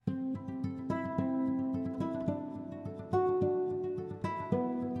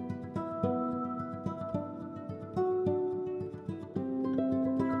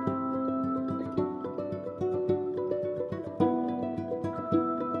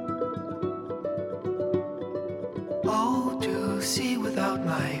see without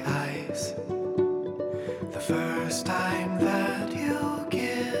my eyes. The first time that you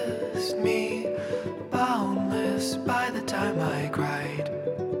kissed me, boundless by the time I cried.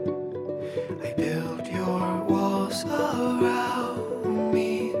 I built your walls around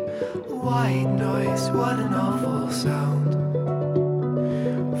me. White noise, what an awful sound.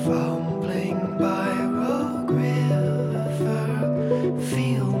 Fumbling by Rogue River,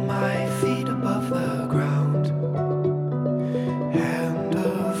 feel my feet above the ground. Hand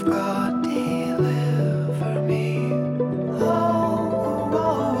of God, deliver me. Oh,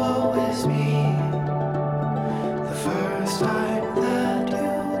 woe, woe is me. The first time that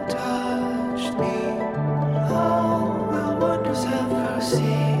you touched me, oh, will wonders ever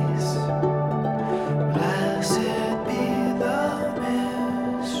cease? Blessed be the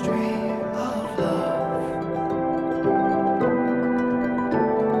mystery of love.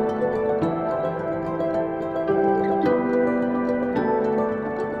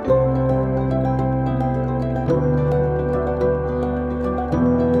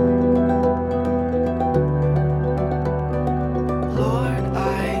 Lord,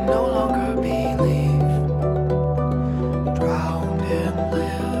 I no longer believe, drowned in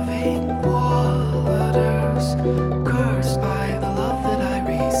living waters, cursed by the love that I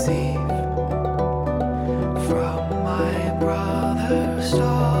receive from my brother's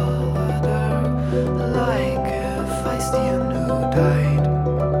daughter, like a Philistine who died.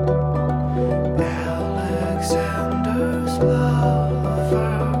 Alexander's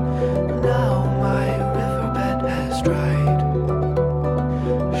lover, now my riverbed has dried.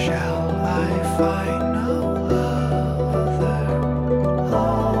 Shall I find no other?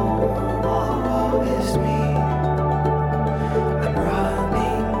 Oh, woe is me. I'm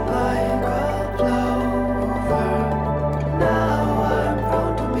running like a plover. Now I'm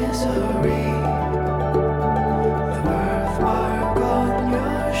prone to misery. The birthmark on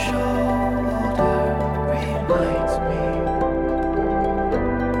your shoulder reminds me.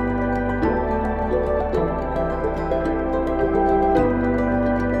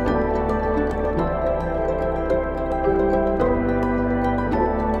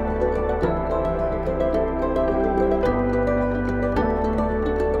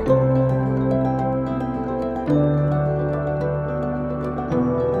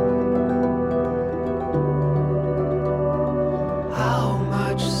 How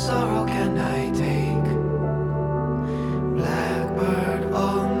much sorrow can I take? Blackbird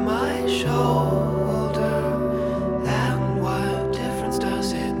on my shoulder, and what difference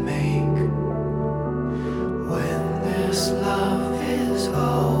does it make when this love is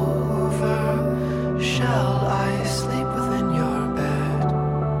over? Shall I sleep within your bed?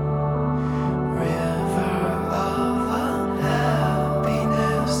 River of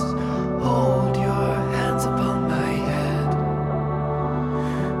unhappiness, hold your hands upon my head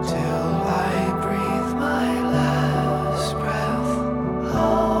till I breathe my last breath.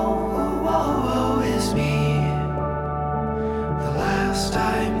 Oh, woe, woe is me. The last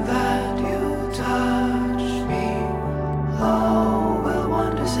time that you touched me, oh, will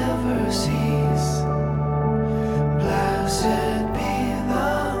wonders ever cease? Blessed be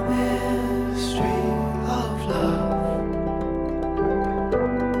the mystery of love.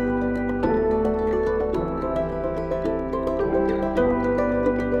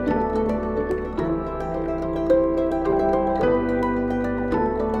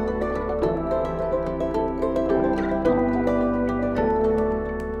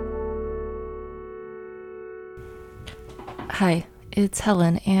 Hi, it's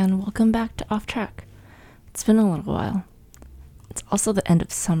Helen, and welcome back to Off Track. It's been a little while. It's also the end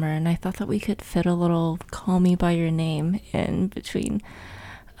of summer, and I thought that we could fit a little Call Me By Your Name in between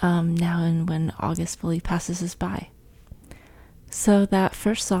now and when August fully passes us by. So that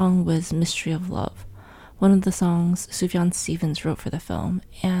first song was Mystery of Love, one of the songs Sufjan Stevens wrote for the film,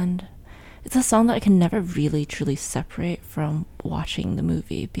 and it's a song that I can never really truly separate from watching the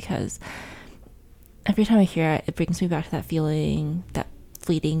movie, because every time I hear it, it brings me back to that feeling, that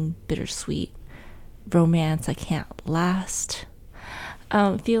fleeting, bittersweet romance I can't last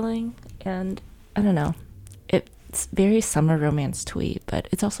feeling. And I don't know, it's very summer romance twee, but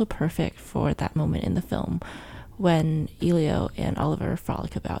it's also perfect for that moment in the film when Elio and Oliver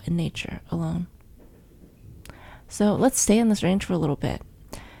frolic about in nature alone. So let's stay in this range for a little bit,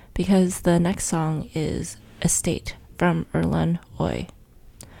 because the next song is Estate from Erlen Øye.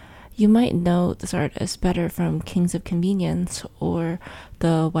 You might know this artist better from Kings of Convenience or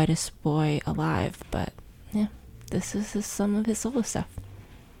The Whitest Boy Alive, but yeah, this is some of his solo stuff.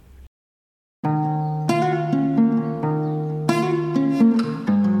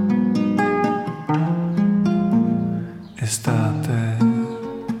 Está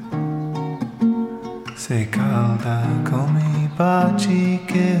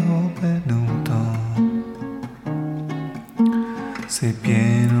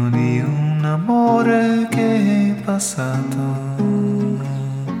pieno di un amore che è passato,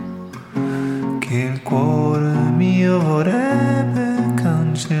 che il cuore mio vorrebbe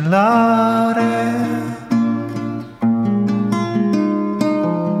cancellare.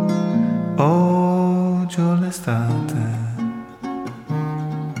 Oggi ho l'estate,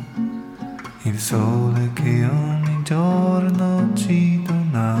 il sole che ogni giorno ci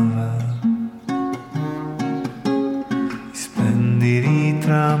donava, gli splendidi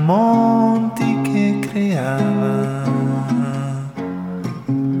tramonti che creava.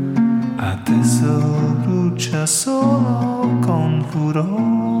 Adesso brucia solo con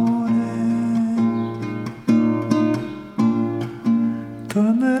furore,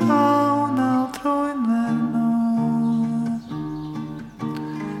 tornerà un altro inverno,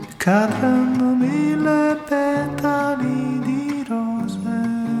 cadranno 1000 petali di rose,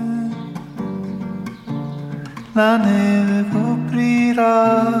 la neve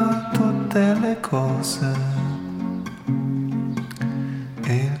coprirà tutte le cose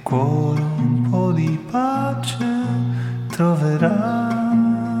e il cuore un po' di pace troverà.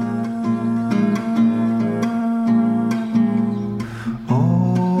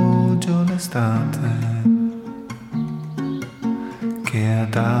 Oggi ho l'estate che ha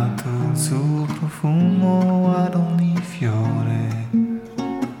dato il suo profumo ad ogni fiore,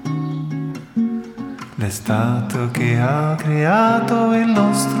 l'estate che ha creato il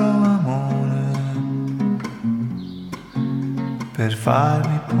nostro amore, per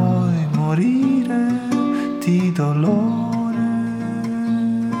farmi poi morire di dolore.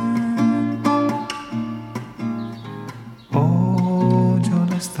 Oggi ho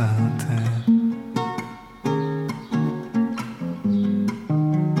l'estate.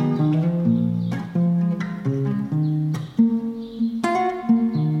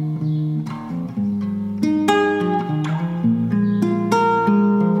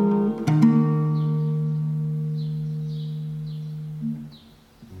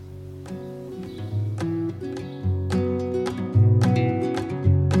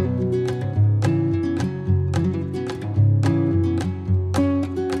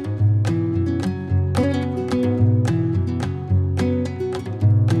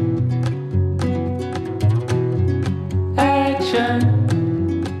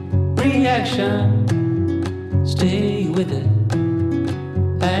 Reaction, stay with it,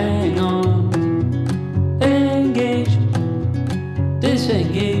 hang on, engage,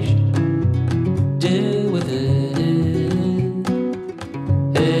 disengage, deal with it,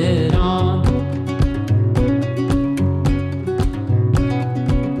 head on.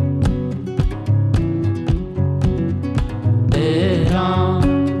 Head on.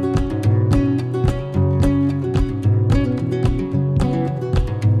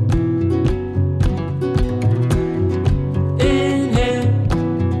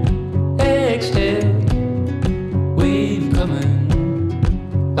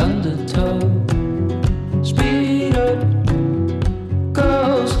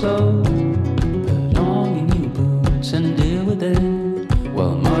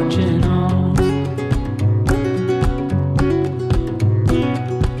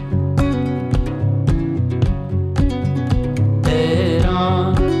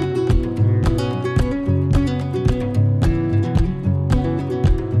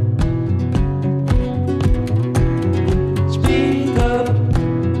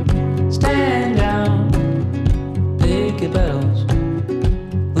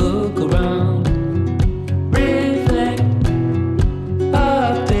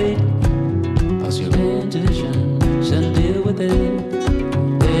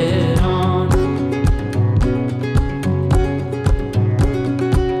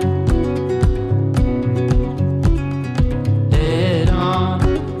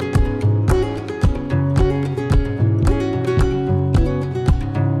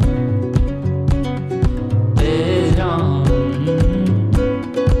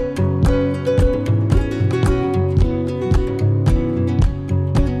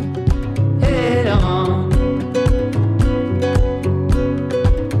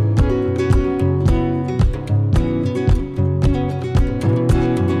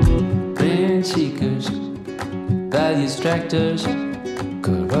 Distractors,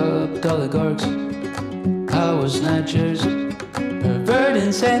 corrupt oligarchs, power snatchers, pervert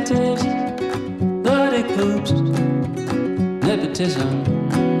incentives, ludic loops, nepotism,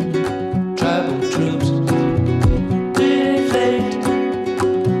 tribal troops, deflate,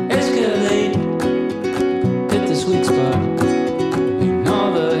 escalate, hit the sweet spot,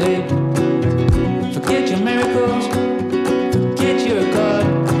 ignore the hate, forget your miracles, forget your God,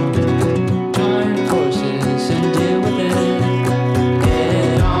 join forces and deal with it.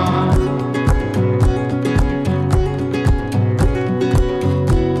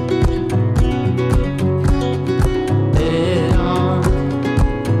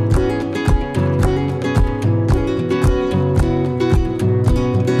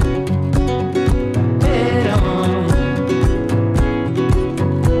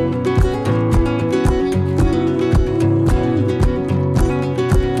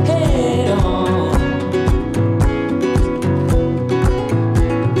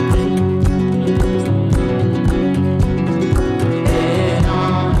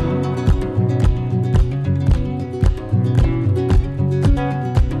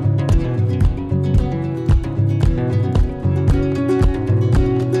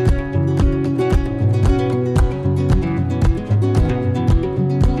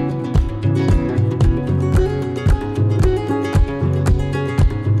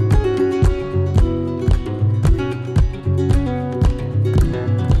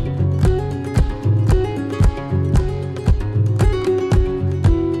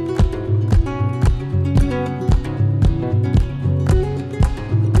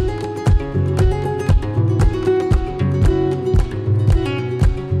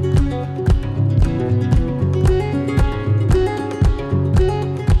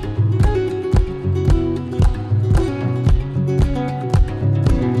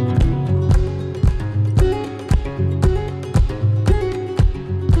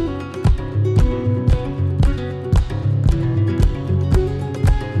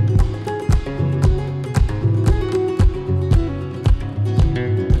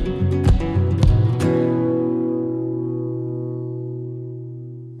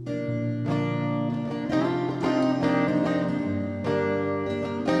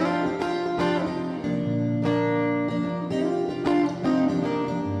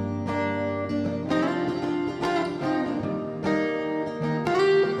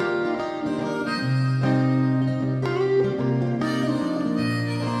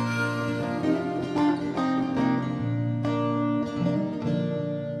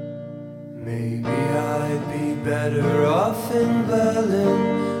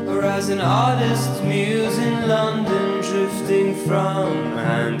 or as an artist's muse in London, drifting from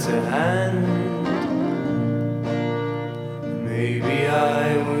hand to hand. Maybe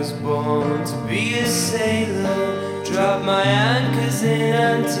I was born to be a sailor, drop my anchors in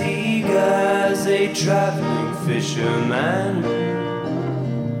Antigua as a traveling fisherman.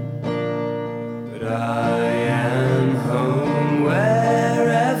 But I am home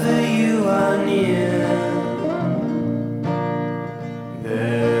wherever you are near.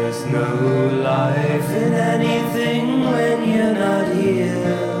 There's no life in anything when you're not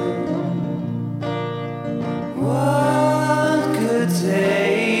here. What could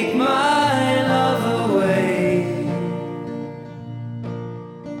take my love away?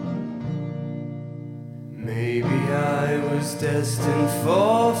 Maybe I was destined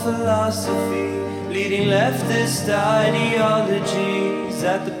for philosophy, leading leftist ideologies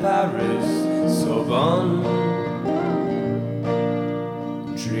at the Paris Sorbonne,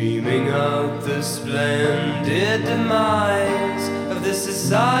 dreaming of the splendid demise of the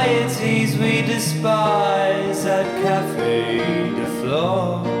societies we despise at Café de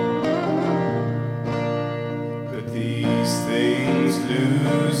Flore. But these things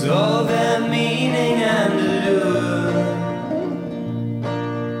lose all their meaning and allure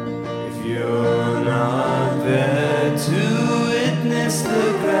if you're not there to witness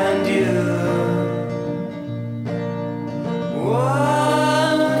the grandeur.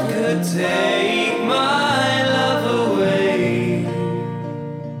 What could take my love away?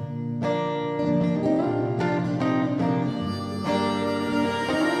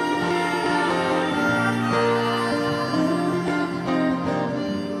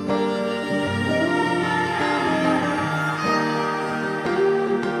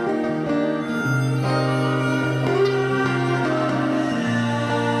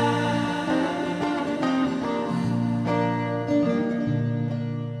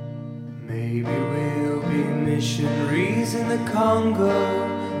 Maybe we'll be missionaries in the Congo,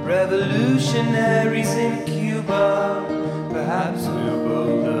 revolutionaries in Cuba. Perhaps we'll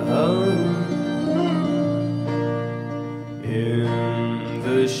build a home in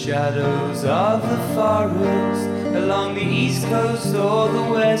the shadows of the forest, along the east coast or the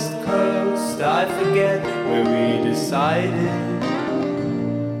west coast. I forget where we decided.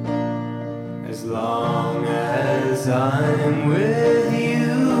 As long as I'm with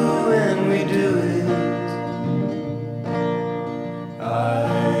you and we do it,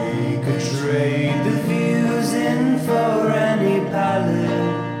 I could trade the views in for any palette.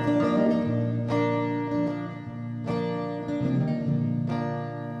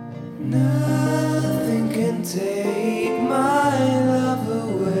 Nothing can take my love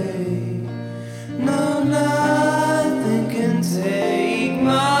away. No, nothing can take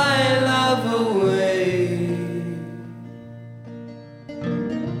my love away.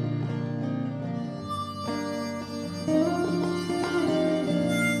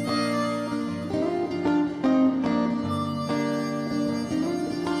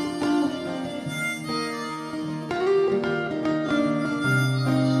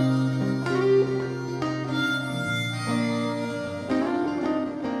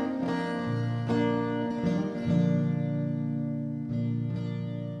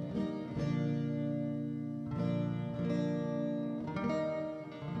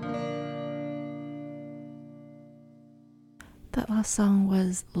 That last song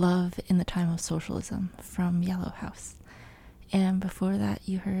was Love in the Time of Socialism from Yellow House. And before that,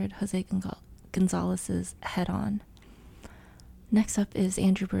 you heard Jose Gonzalez's Head On. Next up is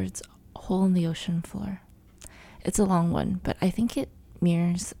Andrew Bird's Hole in the Ocean Floor. It's a long one, but I think it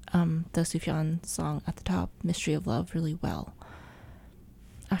mirrors the Sufjan song at the top, Mystery of Love, really well.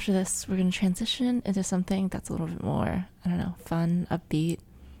 After this, we're going to transition into something that's a little bit more, fun, upbeat,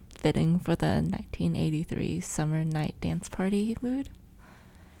 fitting for the 1983 summer night dance party mood.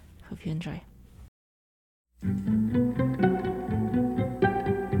 Hope you enjoy.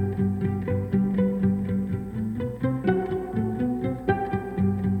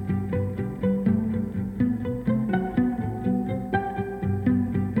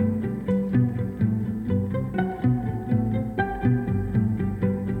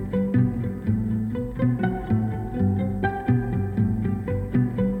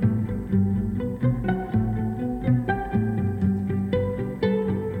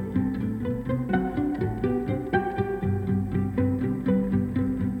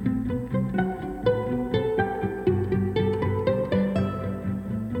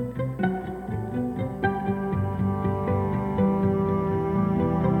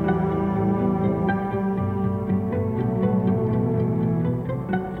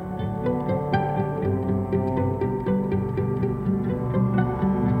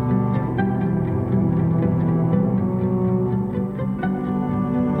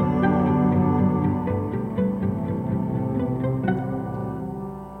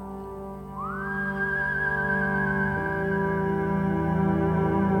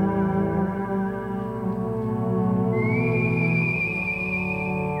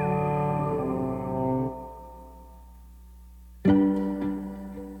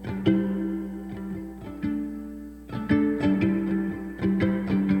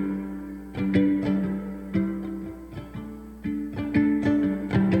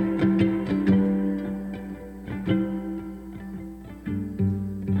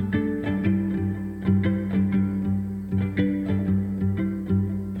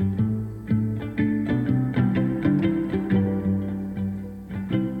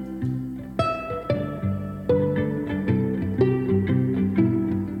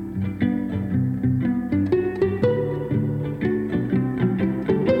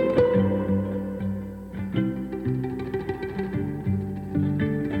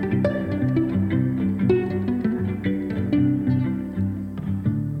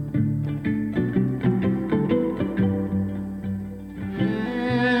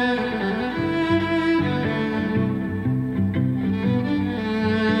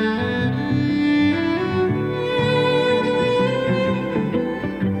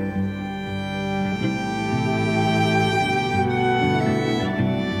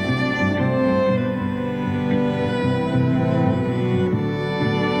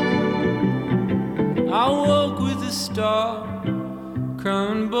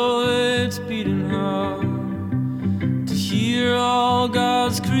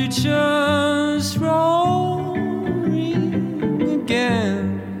 God's creatures roaring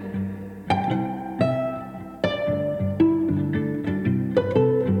again.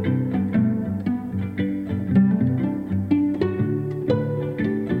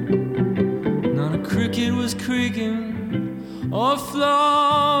 Not a cricket was creaking, or a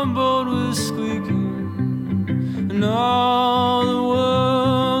floorboard was squeaking, and all the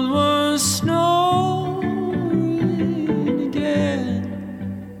world was snoring again.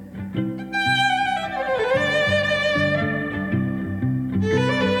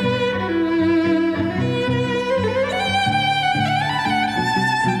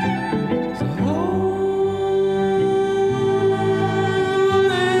 So hole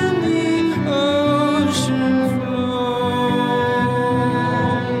in the ocean floor.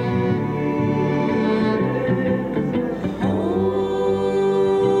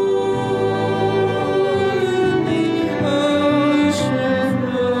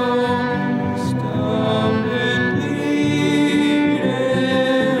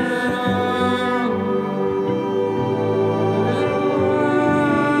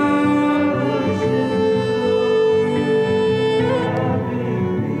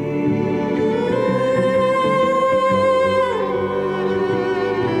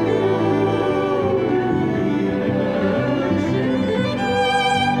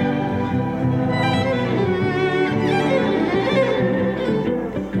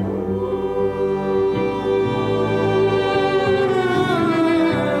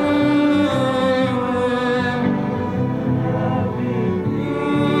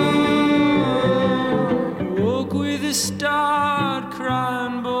 Woke with a start,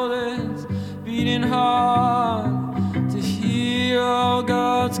 crying bullets, beating hard to hear all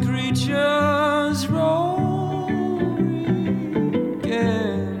God's creatures roaring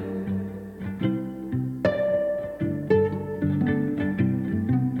again.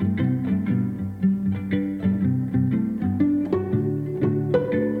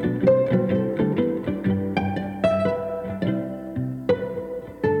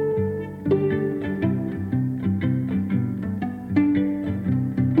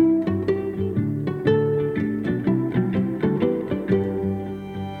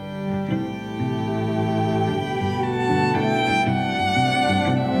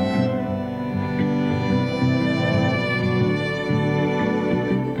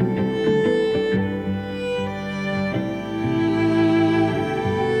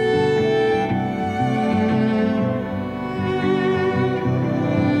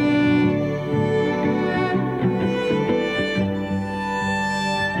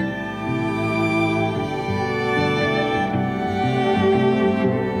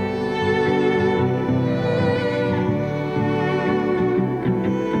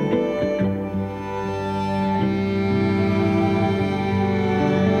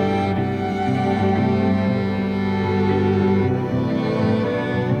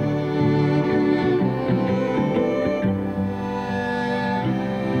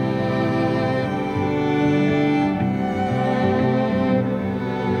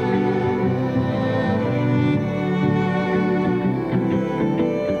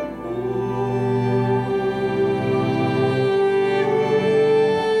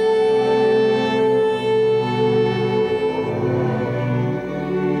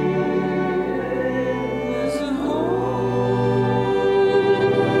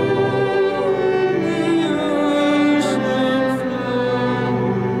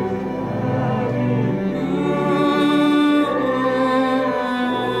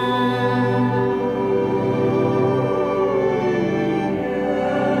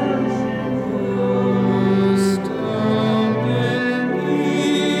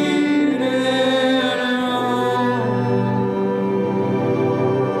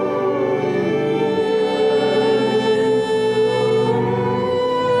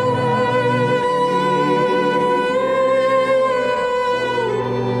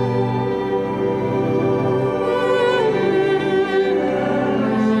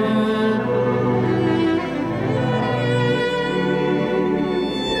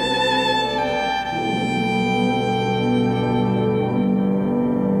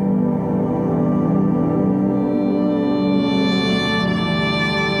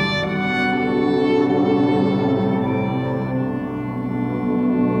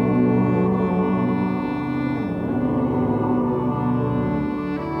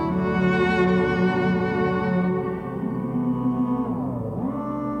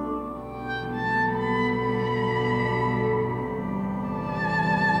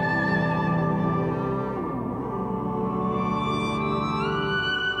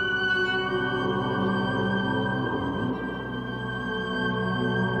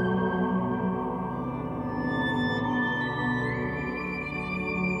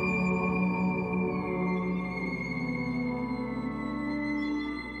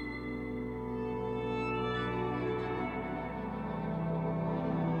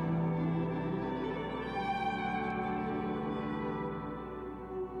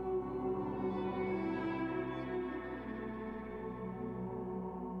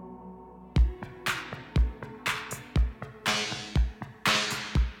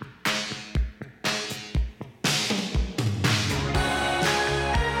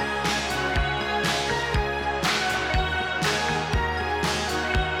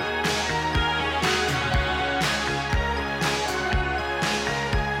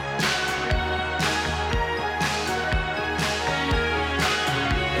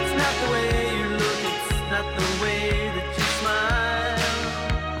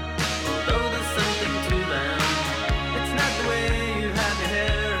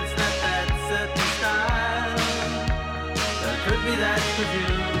 best of you.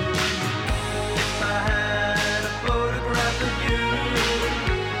 If I had a photograph of you,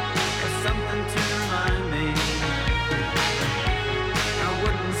 or something to remind me, I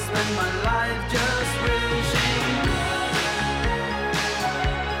wouldn't spend my life just wishing.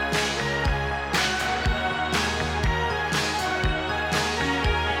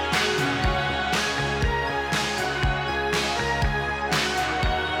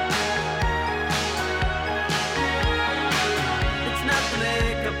 It's not the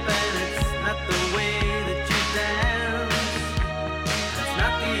makeup and it's not the way that you dance. It's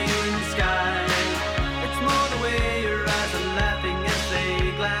not the evening sky. It's more the way your eyes are laughing as they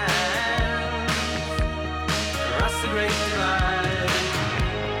glance across the great divide.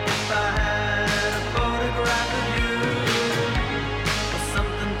 If I had a photograph of you, or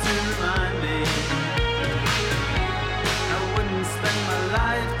something to remind me, I wouldn't spend my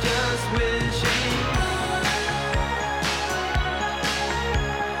life just wishing.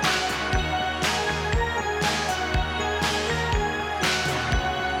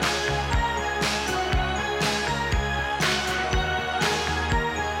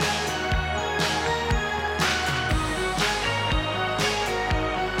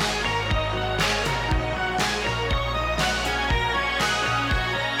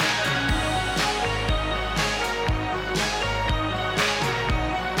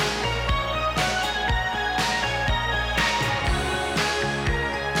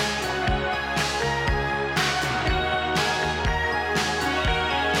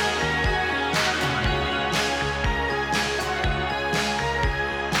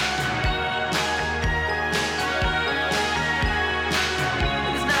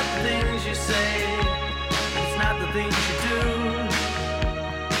 It's not the things you say, it's not the things you do.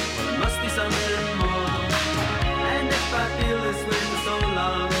 Well, there must be something more. And if I feel this way for so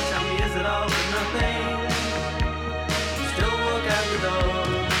long, tell me, is it all for nothing? Still walk out the door.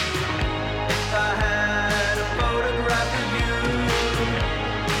 If I had a photograph of you,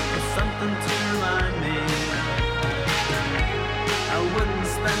 or something to remind me, I wouldn't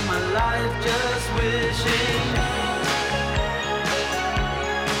spend my life just wishing.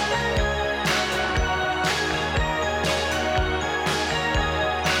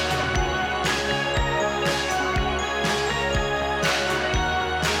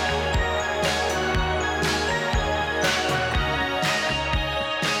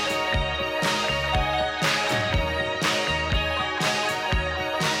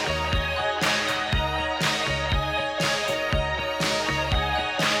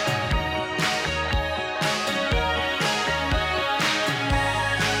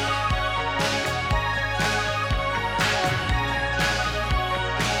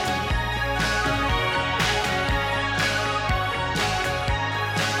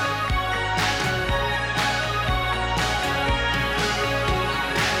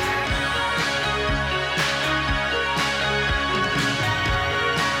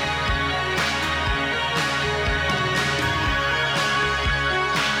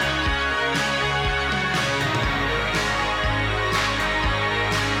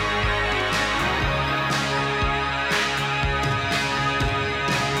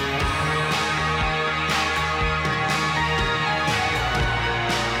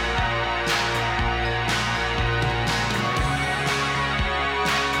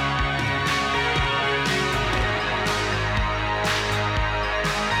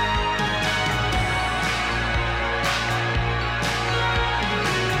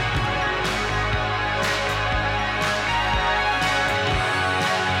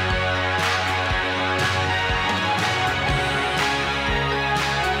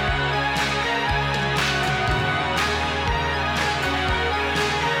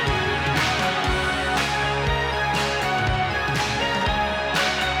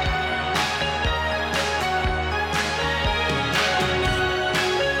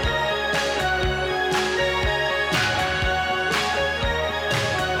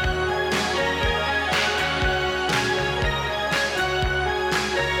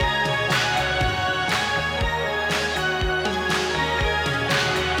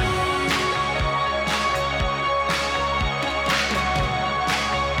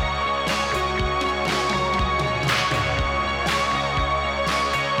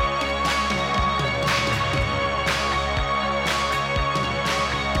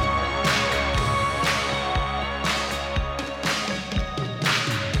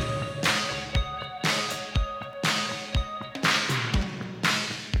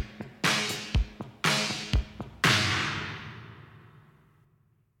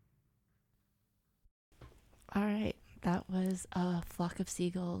 All right, that was a Flock of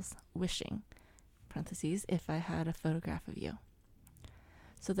Seagulls wishing, parentheses, if I had a photograph of you.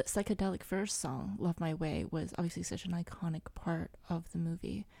 So the psychedelic first song, Love My Way, was obviously such an iconic part of the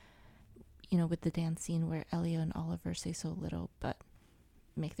movie. You know, with the dance scene where Elio and Oliver say so little but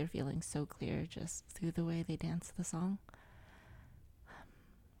make their feelings so clear just through the way they dance the song.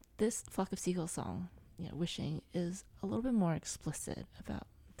 This Flock of Seagulls song, you know, Wishing, is a little bit more explicit about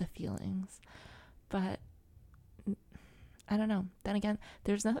the feelings. But I don't know. Then again,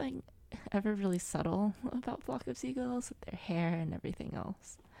 there's nothing ever really subtle about Flock of Seagulls with their hair and everything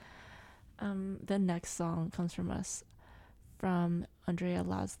else. The next song comes from us from Andrea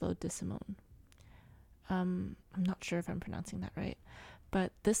Laszlo de Simone. I'm not sure if I'm pronouncing that right,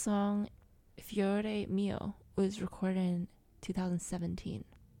 but this song, Fiore Mio, was recorded in 2017.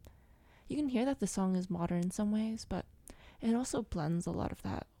 You can hear that the song is modern in some ways, but it also blends a lot of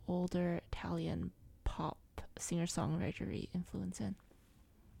that older Italian pop singer-songwriter-y influence in.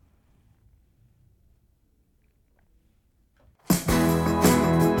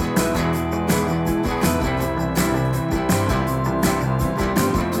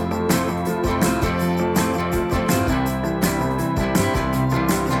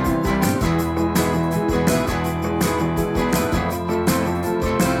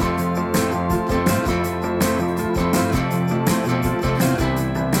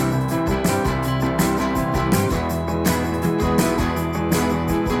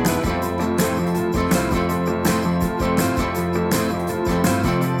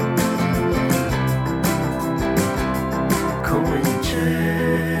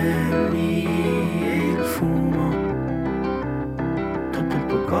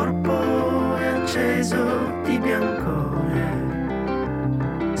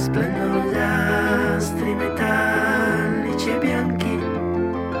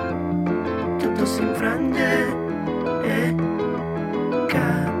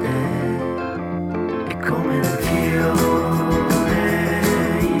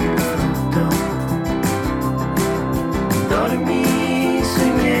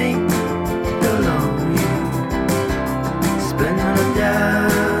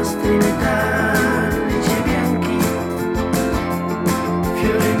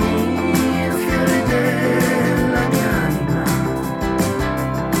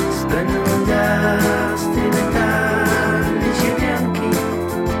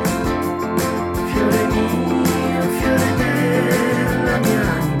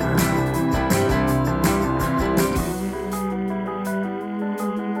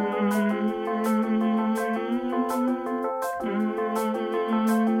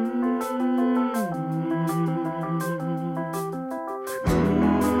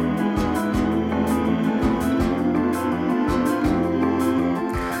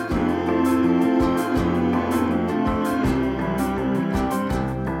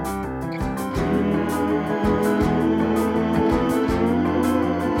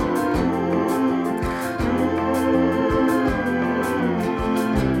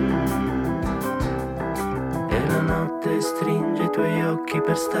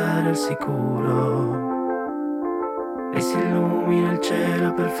 Per stare al sicuro e si illumina il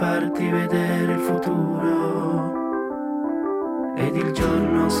cielo per farti vedere il futuro ed il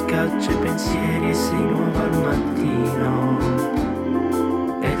giorno scaccia i pensieri e si muove al mattino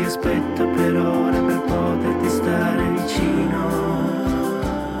ed io aspetto per ore per poterti stare vicino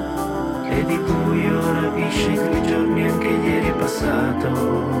ed il buio rapisce i tuoi giorni, anche ieri è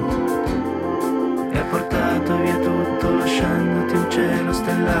passato e ha portato via tutto lasciandoti un cielo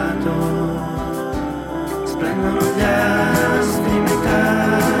stellato. Splendono gli astri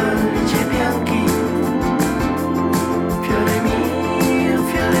metallici e bianchi, fiore mio,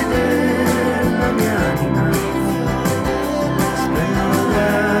 fiore della mia anima. Splendono gli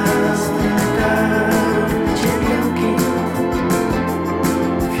astri metallici e bianchi,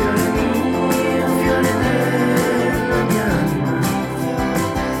 fiore mio, fiore della mia anima.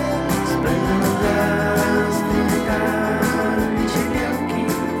 Splendono gli astri metallici e bianchi,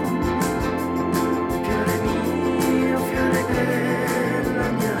 fiore mio, fiore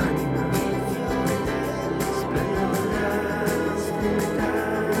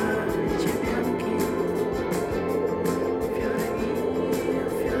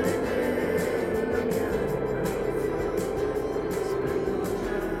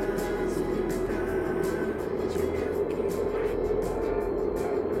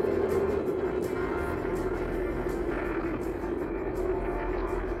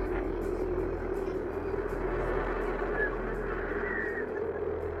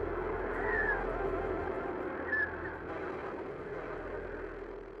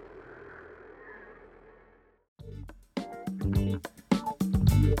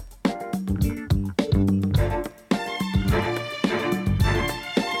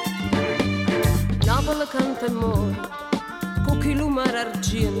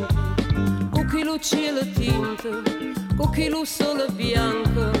cielo tinto, con che lusso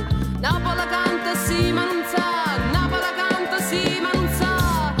bianco. Napola canta sì ma non sa, Napola canta sì ma non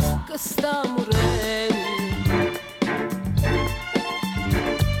sa che sta morendo.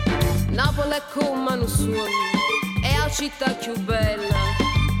 Napoli è come un sogno, è la città più bella,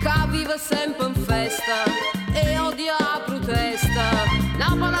 che vive sempre in festa e odia la protesta.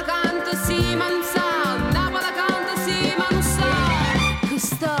 Napoli canta sì ma non sa, Napoli canta sì ma non sa che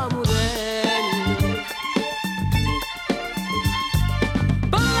sta morendo.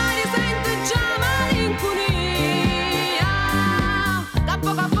 Ballare sente già malinconia, che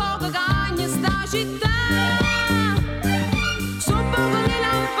poco a poco cagna sta città. Sono poco le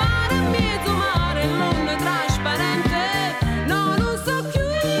lampade a mezzo mare, l'onda trasparente, no non so più,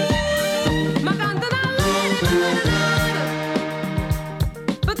 ma cantano all'aria,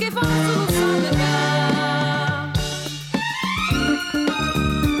 perché forse non so perché.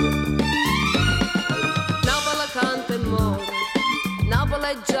 Napoli canta e muore, Napoli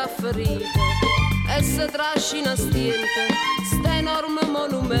è già ferita e si trascina stiente, sta enorme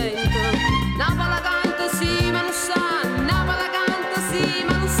monumento. Napoli canta sì ma non sa, Napoli canta sì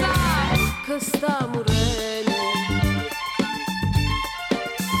ma non sa che sta morendo.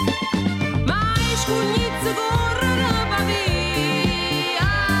 Ma i scugnizzi corrono per via,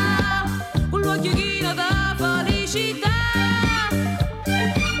 con l'occhio chino da felicità,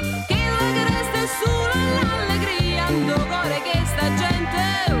 che la che resta è solo l'allegria, ando cuore che sta gente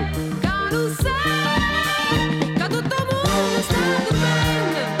che non sa che tutto il mondo è stato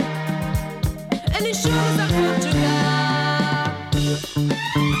bene e nessuno sa giocare.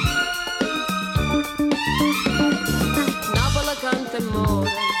 Napoli canta e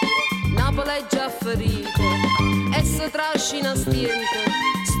muore, Napoli è già ferita e si trascina stiente,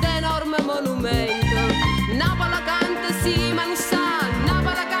 sta enorme monumento. Napoli canta sì ma non sa,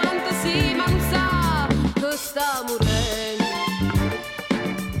 Napoli canta sì ma non sa che sta morendo.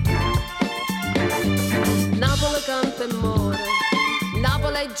 Napoli canta e muore,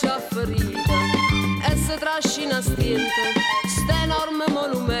 Napoli è già ferita e si trascina stiente, sta enorme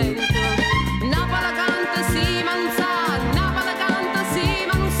monumento. Napoli canta sì ma non sa, Napoli canta sì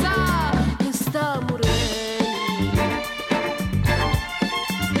ma non sa che sta morendo.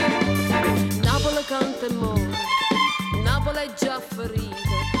 Napoli canta e muore, Napoli è già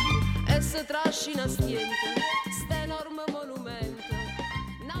ferita e si trascina stiente, sta enorme monumento.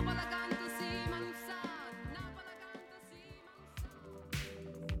 Napoli canta sì ma non sa, Napoli canta sì ma non sa.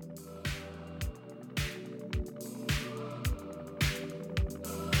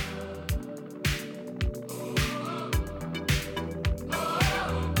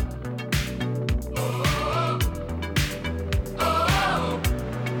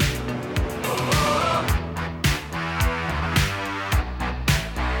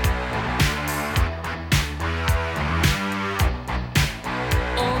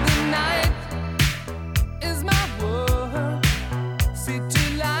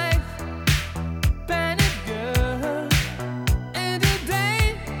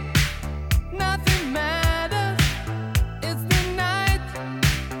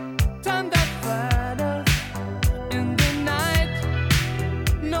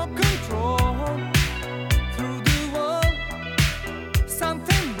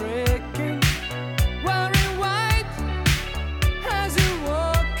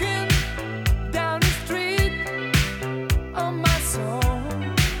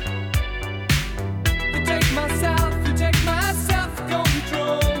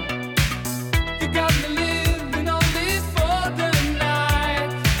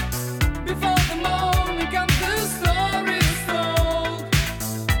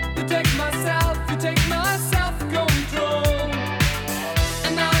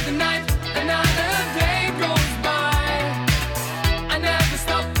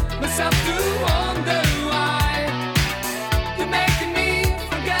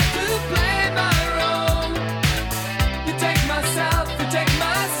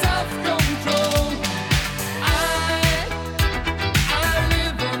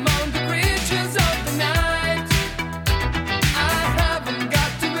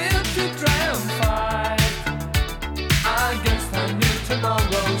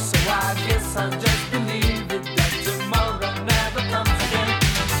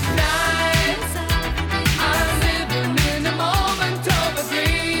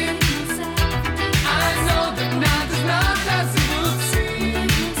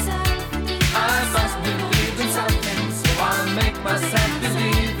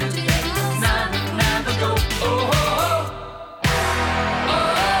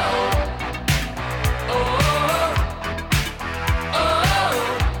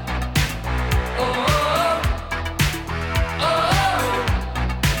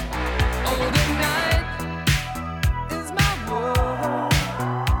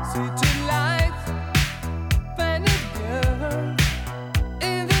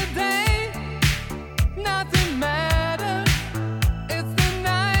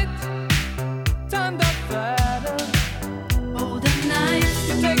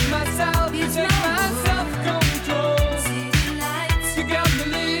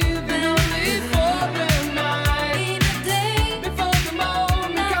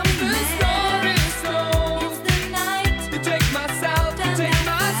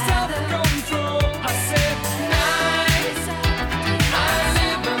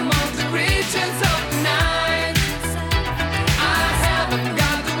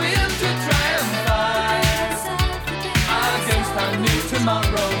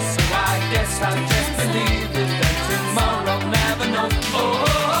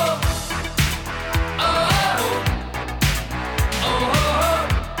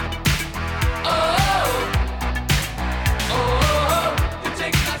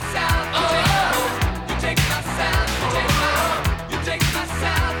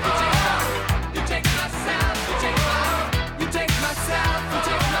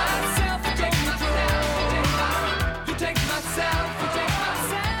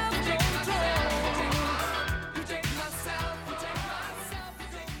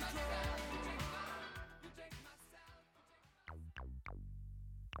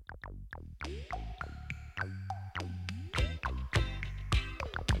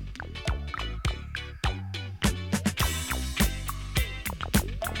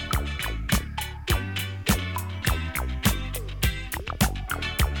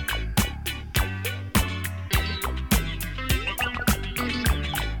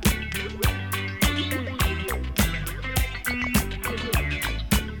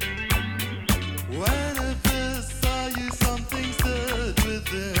 When I first saw you, something stood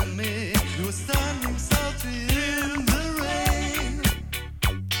within me. You were standing sultry in the rain.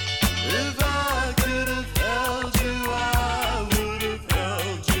 If I could have held you, I would have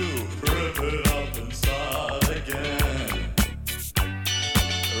held you. Rip it up and start again.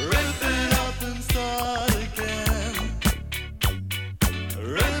 Rip it up and start again.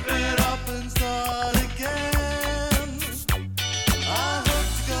 Rip it up and start again. I hope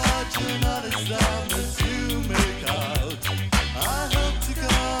to God you're not as dumb as you make out. I hope to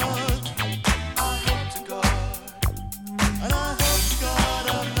God, I hope to God, and I hope to God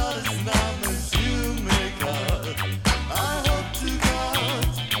I'm not as dumb as you make out. I hope to God,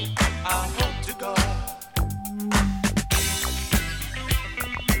 I hope to God.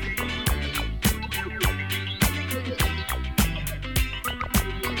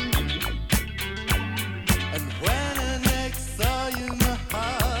 And when I next saw you, my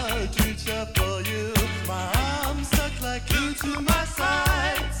heart reached out for you. My arms stuck like glue to my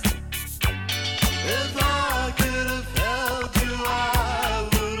sides. If I could have held you, I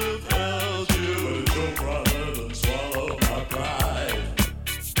would have held you. But it took rather than swallow my pride.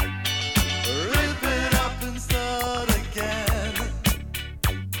 Rip it up and start again.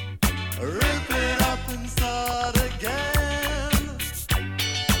 Rip it up and start again.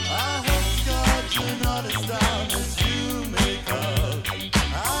 I hope to God you're not as down as you make out.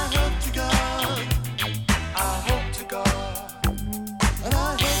 I hope to God, I hope to God, and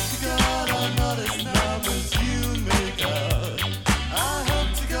I hope to God I'm not as numb as you make out. I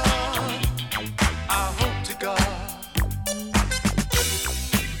hope to God, I hope to God.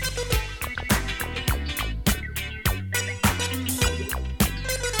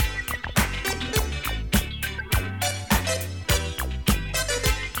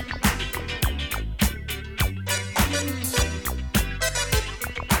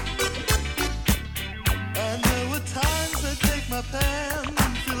 And there were times I take my pen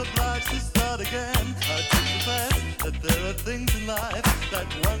and feel obliged to start again. I do confess that there are things in life that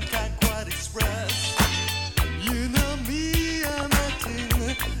one can't quite express. You know me, I'm acting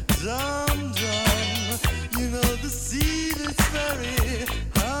dumb. You know the sea that's very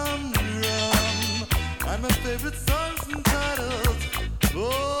humdrum. And my favorite song's entitled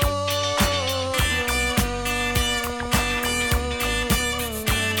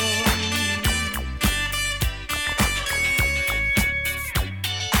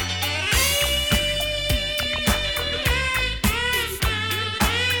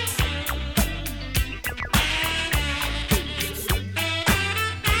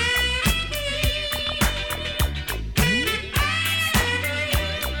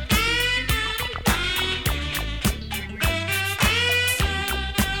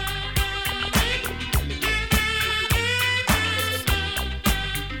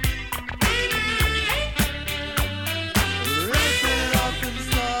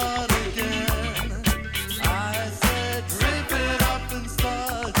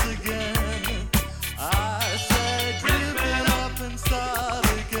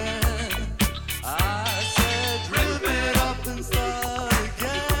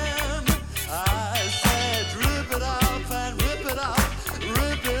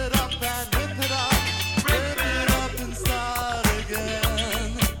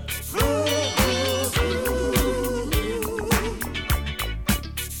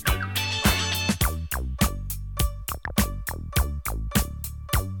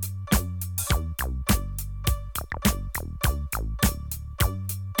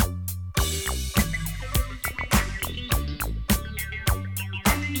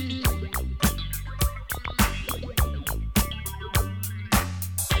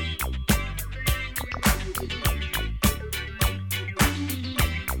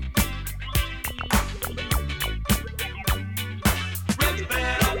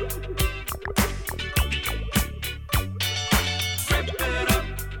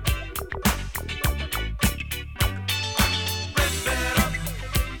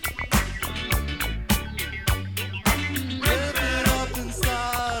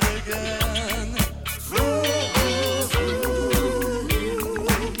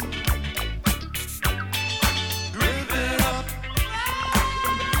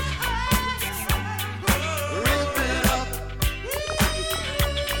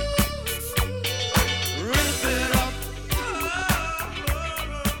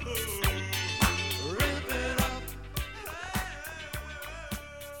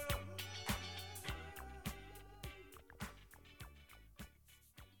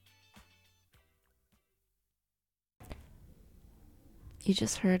you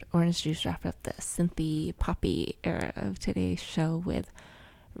just heard Orange Juice wrap up the synthy poppy era of today's show with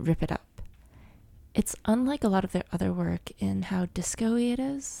Rip It Up. It's unlike a lot of their other work in how disco-y it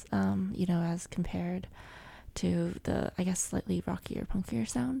is, as compared to the, I guess, slightly rockier, punkier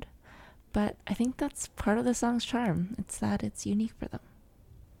sound. But I think that's part of the song's charm. It's that it's unique for them.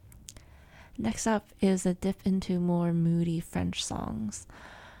 Next up is a dip into more moody French songs,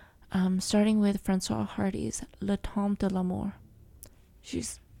 starting with Françoise Hardy's Le Temps de l'Amour.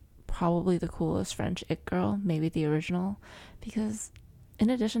 She's probably the coolest French it girl, maybe the original, because in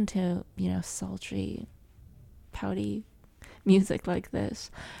addition to, sultry, pouty music like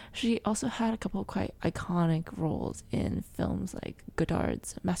this, she also had a couple of quite iconic roles in films like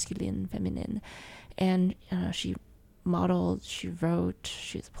Godard's Masculine Feminine, and she modeled, she wrote,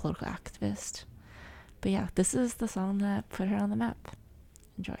 she was a political activist. But yeah, this is the song that put her on the map.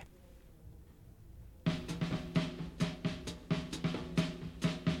 Enjoy.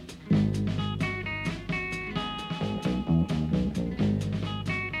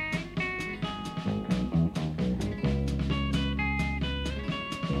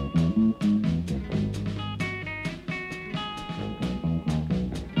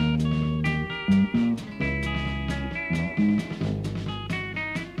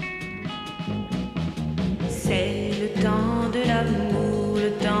 C'est le temps de l'amour,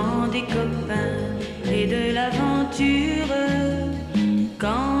 le temps des copains et de l'aventure.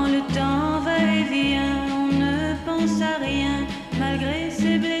 Quand le temps va et vient, on ne pense à rien malgré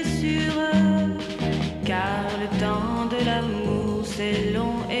ses blessures. Car le temps de l'amour, c'est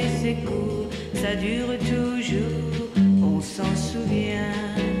long et c'est court, ça dure toujours, on s'en souvient.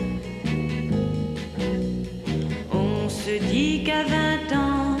 On se dit qu'à 20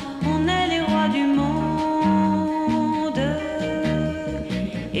 ans, on est les rois du monde.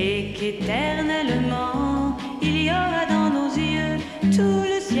 Éternellement, il y aura dans nos yeux tout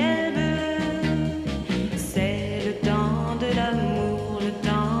le ciel bleu. C'est le temps de l'amour, le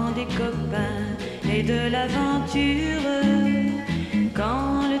temps des copains et de l'aventure.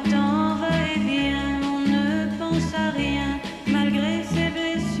 Quand le temps va et vient, on ne pense à rien malgré ses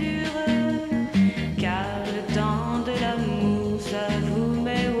blessures. Car le temps de l'amour, ça vous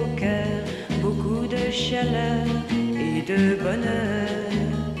met au cœur beaucoup de chaleur et de bonheur.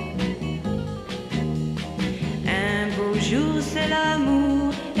 Jour c'est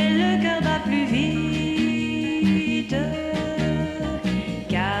l'amour et le cœur bat plus vite,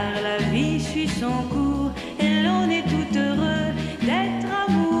 car la vie suit son cours et l'on est tout heureux d'être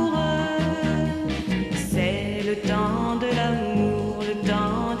amoureux. C'est le temps de l'amour, le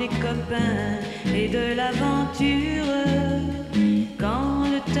temps des copains et de l'aventure. Quand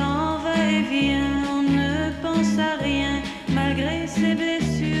le temps va et vient, on ne pense à rien malgré ses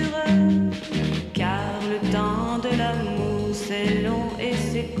blessures. Car le temps de l'amour, c'est long et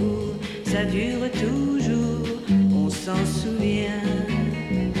c'est court, ça dure toujours, on s'en souvient,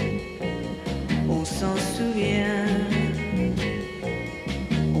 on s'en souvient,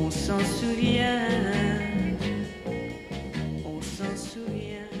 on s'en souvient, on s'en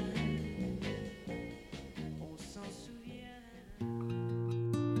souvient, on s'en souvient.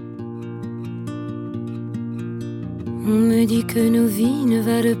 On me dit que nos vies ne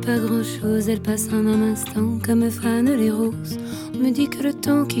valent pas grand-chose, elles passent en un instant comme fanent les roses. On me dit que le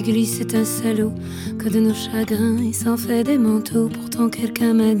temps qui glisse est un salaud, que de nos chagrins il s'en fait des manteaux. Pourtant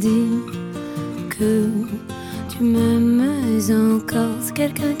quelqu'un m'a dit que tu m'aimes encore. C'est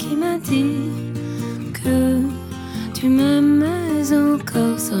quelqu'un qui m'a dit que tu m'aimes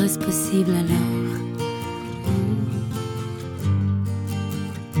encore. Serait-ce possible alors?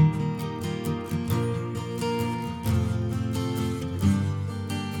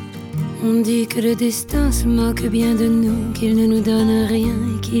 On dit que le destin se moque bien de nous, qu'il ne nous donne rien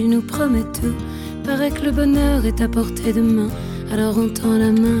et qu'il nous promet tout. Paraît que le bonheur est à portée de main, alors on tend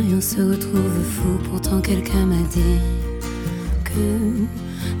la main et on se retrouve fou. Pourtant quelqu'un m'a dit que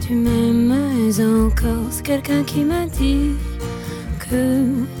tu m'aimes encore. C'est quelqu'un qui m'a dit que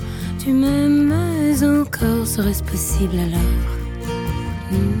tu m'aimes encore. Serait-ce possible alors?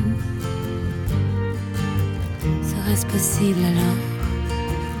 Serait-ce possible alors?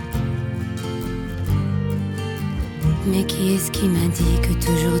 Mais qui est-ce qui m'a dit que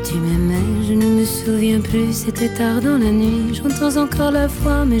toujours tu m'aimais? Je ne me souviens plus, c'était tard dans la nuit. J'entends encore la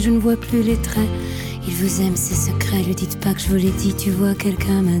voix, mais je ne vois plus les traits. Il vous aime, c'est secret, lui dites pas que je vous l'ai dit. Tu vois,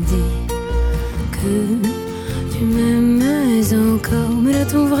 quelqu'un m'a dit que tu m'aimais encore. Mais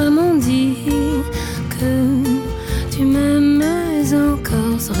l'a-t-on vraiment dit que tu m'aimais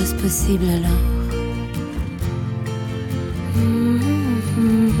encore? Serait-ce possible alors?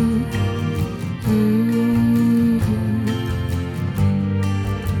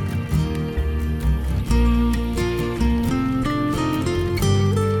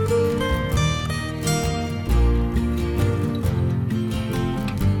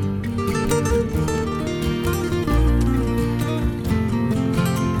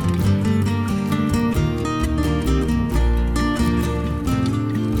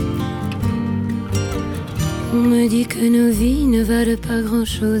 dit que nos vies ne valent pas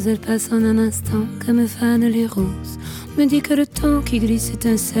grand-chose, elles passent en un instant comme fanent les roses. On me dit que le temps qui glisse est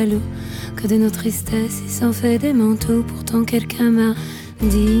un salaud, que de nos tristesses il s'en fait des manteaux. Pourtant quelqu'un m'a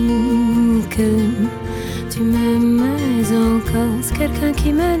dit que tu m'aimais encore. C'est quelqu'un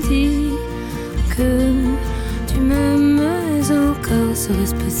qui m'a dit que tu m'aimais encore.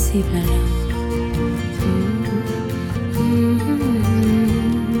 Serait-ce possible alors?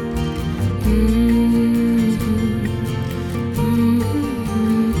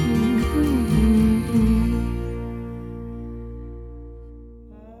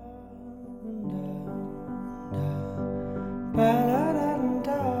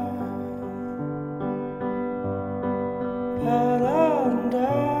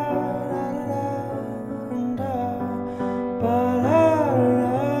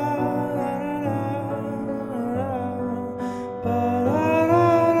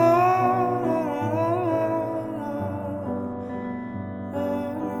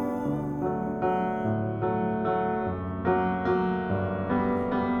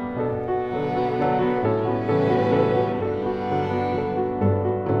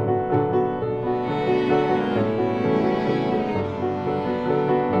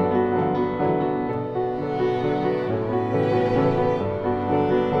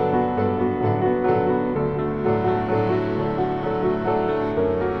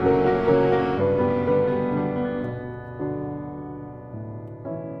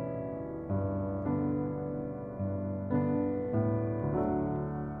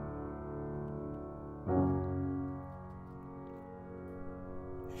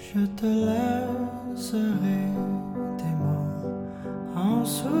 Je te laisserai des mots en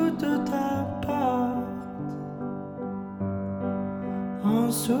dessous de ta porte, en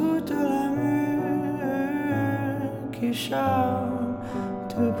dessous de la mur qui chante,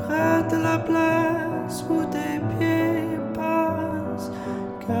 tout près de la place où tes pieds passent,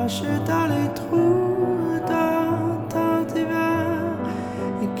 cachés dans les trous dans ton hiver.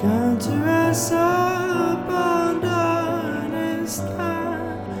 Et quand tu es abandonné,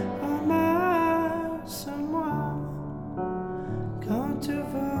 ramasse-moi quand tu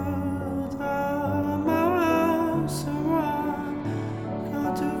voudras, ramasse-moi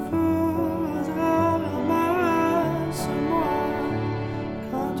quand tu voudras, ramasse-moi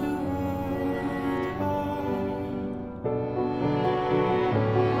quand tu voudras.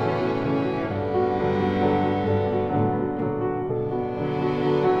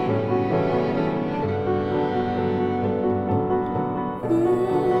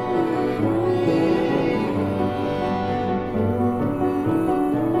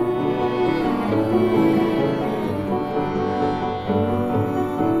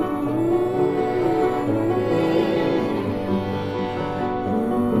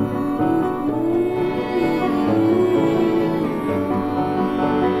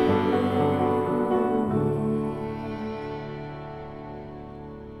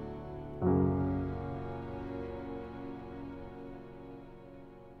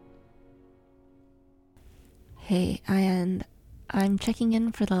 Hey, and I'm checking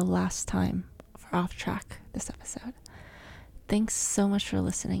in for the last time for Off Track this episode. Thanks so much for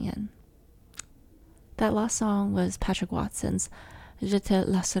listening in. That last song was Patrick Watson's Je te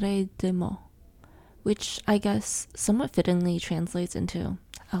laisserai des mots, which I guess somewhat fittingly translates into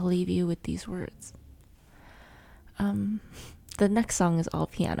I'll leave you with these words. The next song is all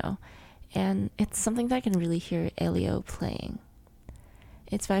piano, and it's something that I can really hear Elio playing.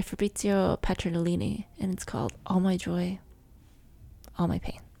 It's by Fabrizio Paternellini, and it's called All My Joy, All My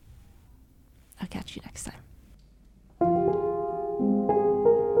Pain. I'll catch you next time.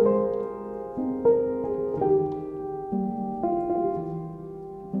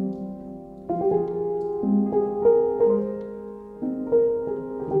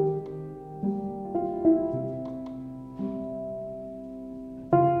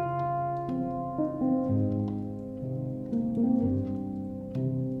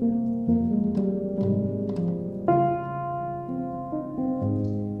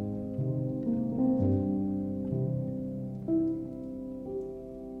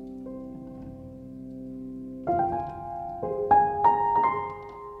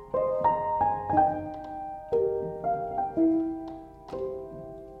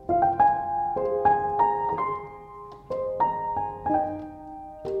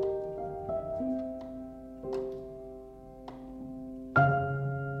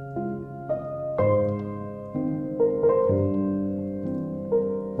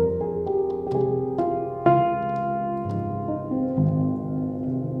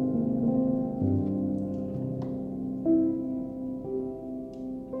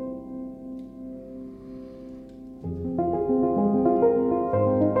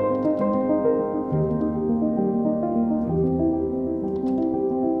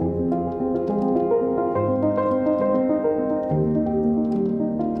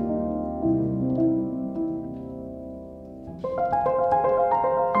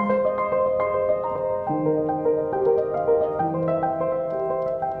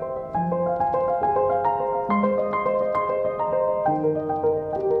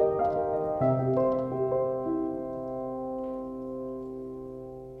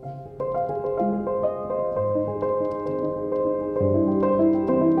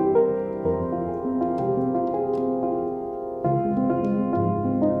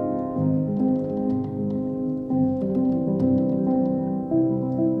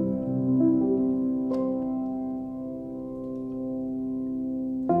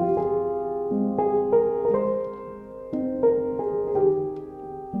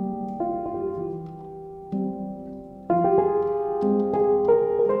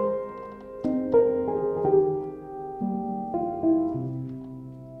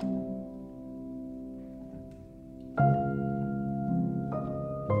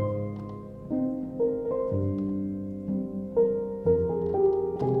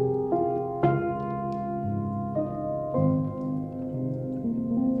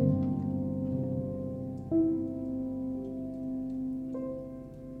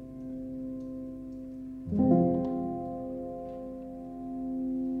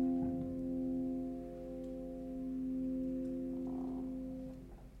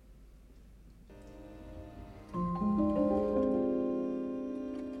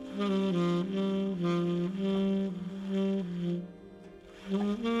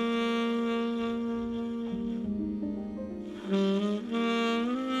 Thank